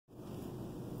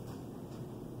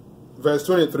Verse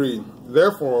 23,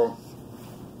 therefore,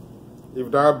 if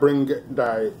thou bring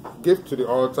thy gift to the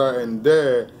altar, and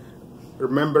there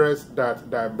rememberest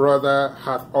that thy brother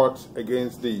hath aught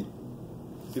against thee.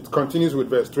 It continues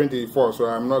with verse 24, so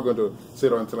I'm not going to say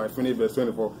it until I finish verse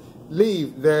 24.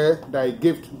 Leave there thy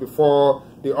gift before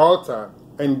the altar,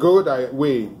 and go thy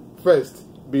way. First,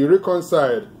 be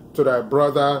reconciled to thy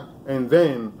brother, and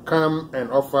then come and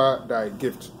offer thy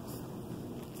gift.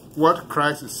 What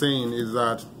Christ is saying is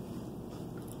that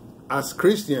as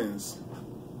Christians,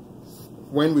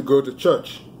 when we go to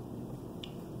church,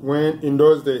 when in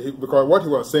those days, because what he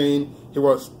was saying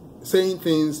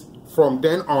things from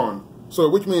then on. So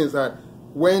which means that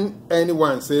when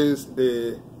anyone says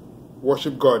they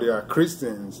worship God, they are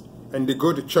Christians, and they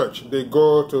go to church, they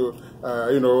go to,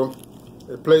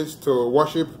 a place to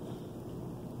worship,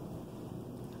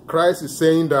 Christ is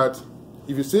saying that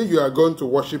if you say you are going to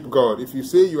worship God, if you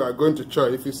say you are going to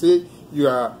church, if you say you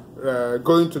are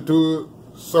going to do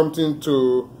something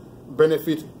to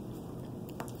benefit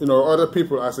other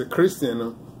people as a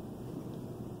Christian,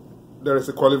 there is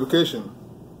a qualification.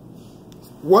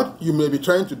 What you may be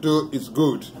trying to do is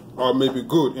good, or may be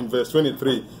good in verse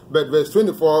 23, but verse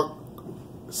 24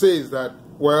 says that,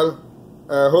 well,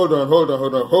 hold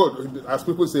on, as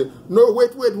people say, no,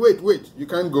 wait, you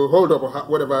can't go, hold up, or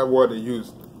whatever word they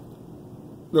use.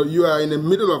 No, you are in the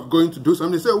middle of going to do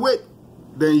something, they say, wait,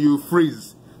 then you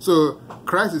freeze. So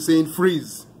Christ is saying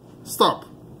freeze, stop.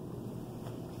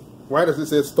 Why does he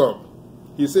say stop?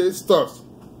 He says stop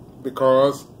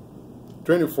because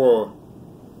 24,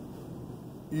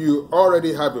 you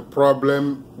already have a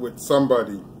problem with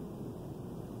somebody.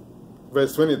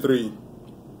 Verse 23,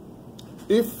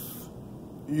 if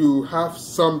you have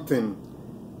something,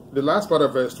 the last part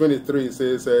of verse 23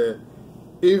 says,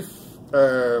 if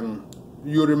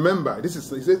you remember, he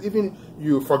says, even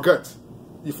you forgot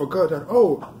that,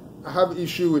 oh, I have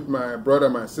issue with my brother,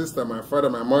 my sister, my father,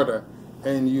 my mother,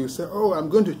 and you say, oh, I'm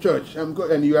going to church, and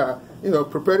you are,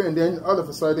 preparing, and then all of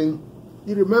a sudden,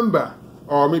 you remember,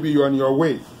 or maybe you're on your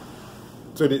way.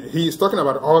 So he's talking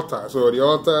about altar, so the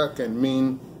altar can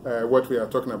mean what we are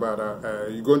talking about,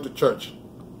 you're going to church,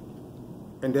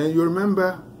 and then you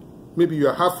remember, maybe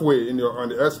you're halfway on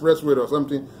the expressway or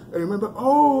something, and remember,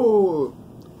 oh,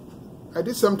 I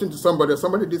did something to somebody, or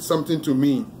somebody did something to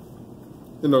me,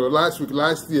 last week,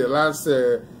 last year, last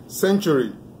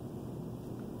century.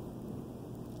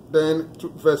 Then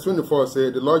verse 24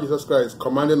 says, the Lord Jesus Christ is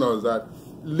commanding us that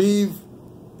leave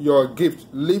your gift,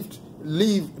 leave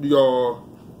your,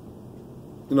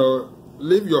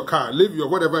 leave your car, leave your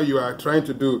whatever you are trying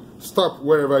to do, stop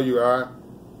wherever you are,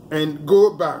 and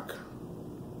go back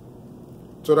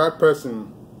to that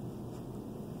person.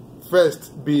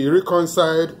 First, be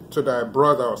reconciled to thy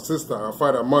brother or sister or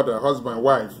father, mother, husband,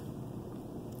 wife,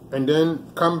 and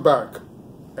then come back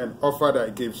and offer thy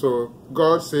gift. So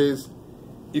God says,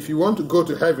 if you want to go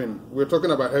to heaven, we're talking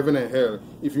about heaven and hell.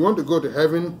 If you want to go to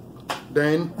heaven,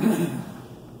 then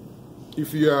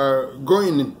if you are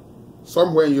going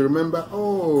somewhere and you remember,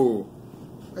 oh,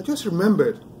 I just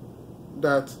remembered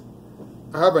that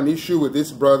I have an issue with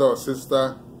this brother or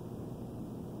sister.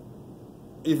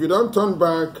 If you don't turn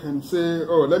back and say,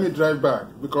 oh, let me drive back,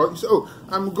 because you say, oh,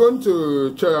 I'm going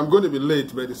to church, I'm going to be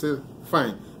late, but he says,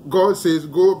 fine. God says,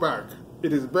 go back.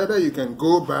 It is better you can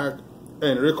go back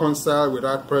and reconcile with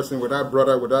that person, with that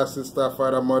brother, with that sister,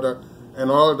 father, mother, and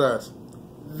all that.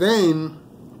 Then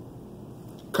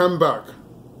come back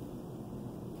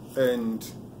and,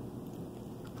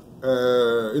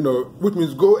 which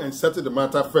means go and settle the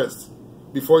matter first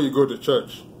before you go to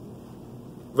church.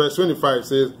 Verse 25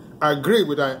 says, agree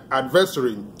with thy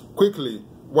adversary quickly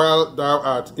while thou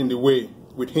art in the way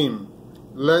with him,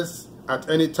 lest at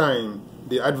any time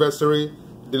the adversary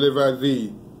deliver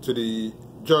thee to the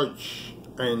judge,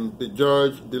 and the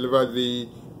judge deliver thee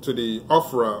to the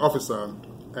officer,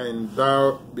 and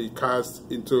thou be cast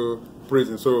into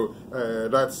prison. So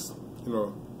that's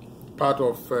part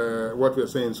of what we're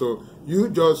saying. So you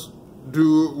just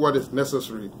do what is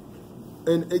necessary.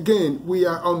 And again, we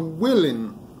are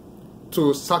unwilling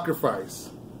to sacrifice.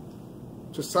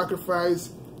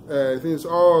 Things,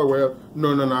 oh, well,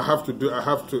 no, I have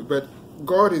to. But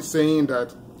God is saying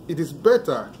that it is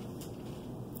better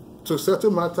to settle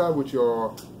matter with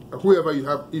whoever you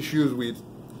have issues with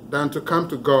than to come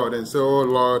to God and say, oh,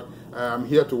 Lord, I'm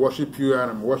here to worship you,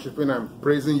 and I'm worshiping, I'm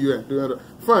praising you, and doing it.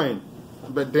 Fine.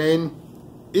 But then,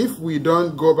 if we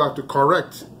don't go back to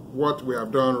correct what we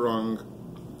have done wrong,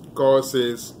 God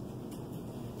says,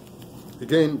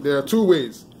 again, there are two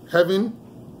ways, heaven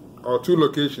or two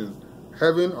locations,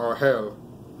 heaven or hell.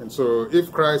 And so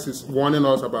if Christ is warning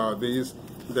us about this,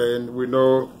 then we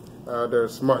know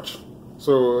there's much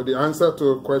So the answer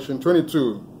to question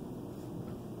 22,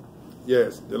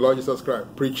 yes, the Lord Jesus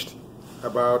Christ preached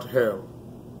about hell.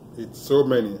 It's so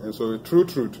many, and so true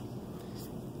truth.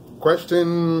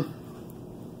 Question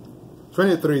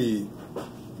 23,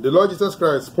 the Lord Jesus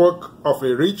Christ spoke of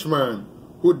a rich man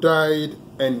who died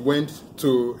and went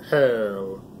to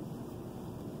hell.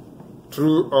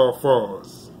 True or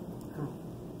false?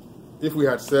 If we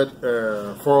had said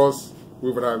false,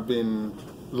 we would have been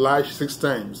lashed 6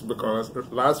 times, because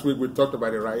last week we talked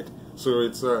about it, right? So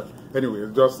it's anyway,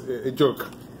 it's just a joke.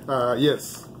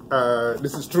 Yes,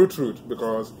 this is true truth,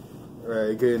 because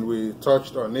again, we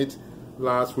touched on it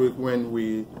last week when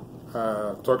we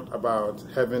talked about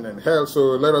heaven and hell.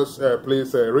 So let us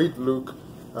please read Luke,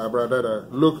 brother,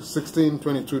 Luke 16,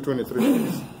 22, 23,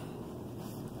 please.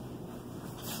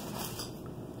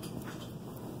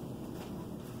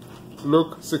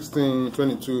 Luke 16,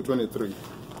 22, 23.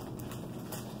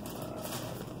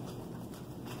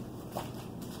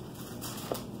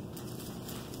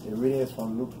 The reading is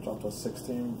from Luke chapter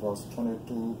 16, verse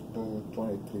 22 to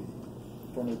 23.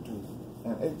 22.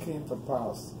 And it came to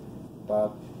pass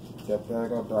that the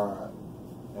beggar died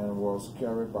and was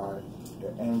carried by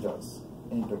the angels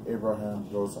into Abraham's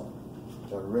bosom.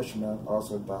 The rich man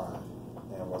also died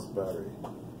and was buried.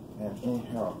 And in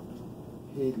hell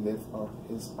he lifted up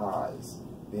his eyes,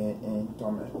 being in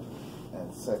torment,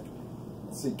 and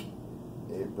seek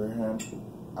Abraham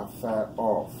afar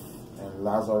off, and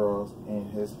Lazarus in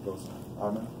his bosom.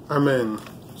 Amen. Amen.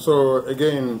 So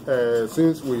again,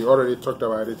 since we already talked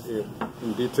about it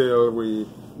in detail, we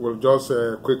will just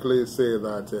quickly say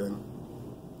that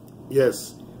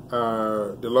yes,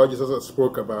 the Lord Jesus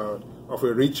spoke about of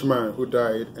a rich man who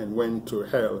died and went to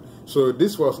hell. So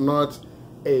this was not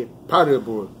a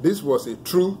parable. This was a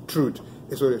true truth.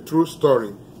 It was a true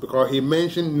story, because he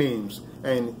mentioned names,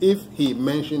 and if he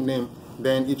mentioned names,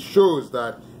 then it shows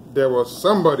that there was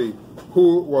somebody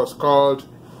who was called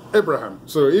Abraham.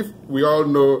 So if we all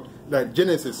know that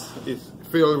Genesis is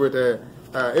filled with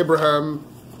Abraham,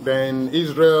 then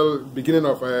Israel, beginning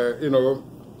of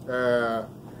the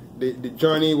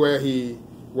journey where he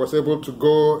was able to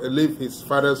go and leave his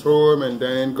father's home, and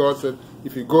then God said,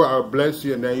 if you go, I'll bless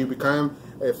you, and then you become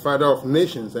a father of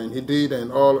nations, and he did,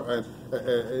 and all,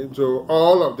 so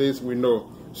all of this we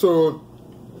know. So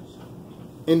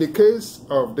in the case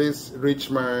of this rich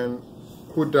man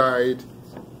who died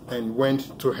and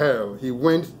went to hell, he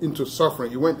went into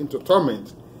suffering, he went into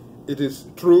torment. It is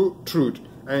true truth,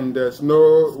 and there's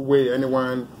no way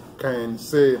anyone can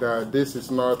say that this is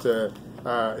not a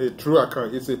true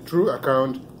account. It's a true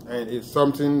account, and it's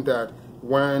something that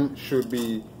one should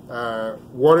be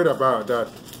worried about. That,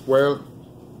 well,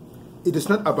 it is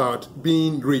not about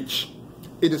being rich.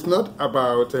 It is not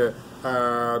about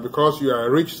because you are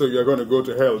rich, so you are going to go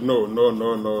to hell. No, no,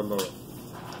 no, no, no.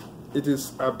 It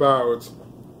is about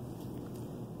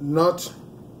not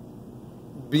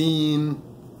being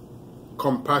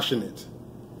compassionate,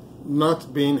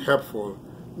 not being helpful,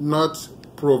 not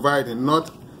providing,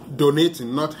 not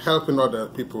donating, not helping other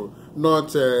people,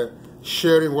 not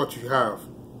sharing what you have,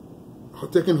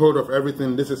 taking hold of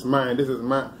everything. This is mine, this is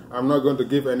mine, I'm not going to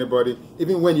give anybody.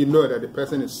 Even when you know that the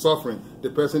person is suffering, the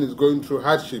person is going through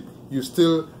hardship, you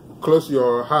still close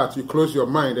your heart, you close your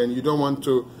mind, and you don't want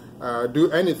to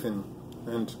do anything.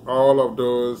 And all of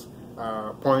those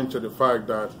point to the fact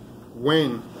that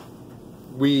when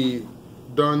we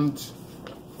don't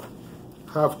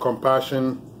have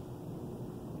compassion,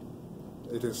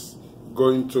 it is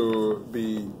going to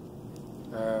be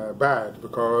bad,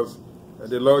 because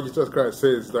the Lord Jesus Christ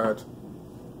says that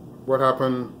what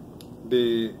happened,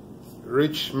 the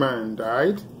rich man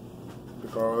died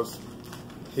because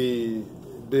he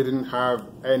didn't have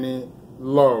any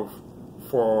love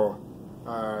for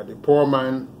the poor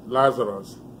man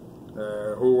Lazarus,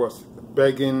 who was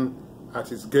begging at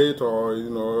his gate,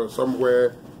 or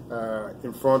somewhere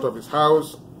in front of his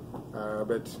house.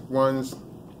 But once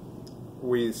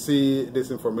we see this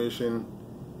information,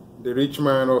 the rich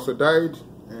man also died,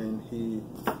 and he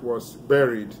was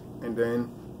buried. And then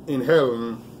in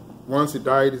hell, once he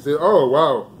died, he said, oh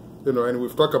wow, and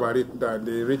we've talked about it, that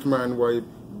the rich man was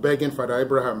begging Father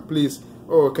Abraham, please,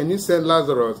 can you send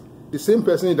Lazarus, the same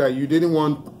person that you didn't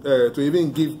want to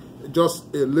even give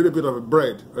just a little bit of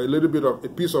bread, or a little bit of a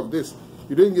piece of this.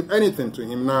 You didn't give anything to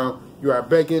him. Now you are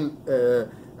begging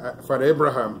Father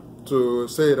Abraham to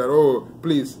say that,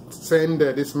 please send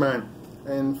this man.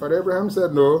 And Father Abraham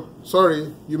said, no,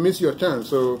 sorry, you missed your chance,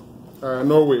 so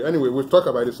no way. Anyway, we've talked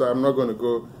about it, so I'm not going to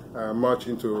go much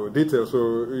into detail.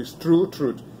 So it's true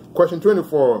truth. Question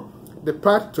 24, the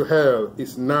path to hell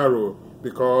is narrow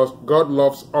because God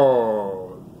loves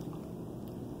all.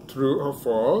 True or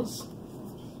false?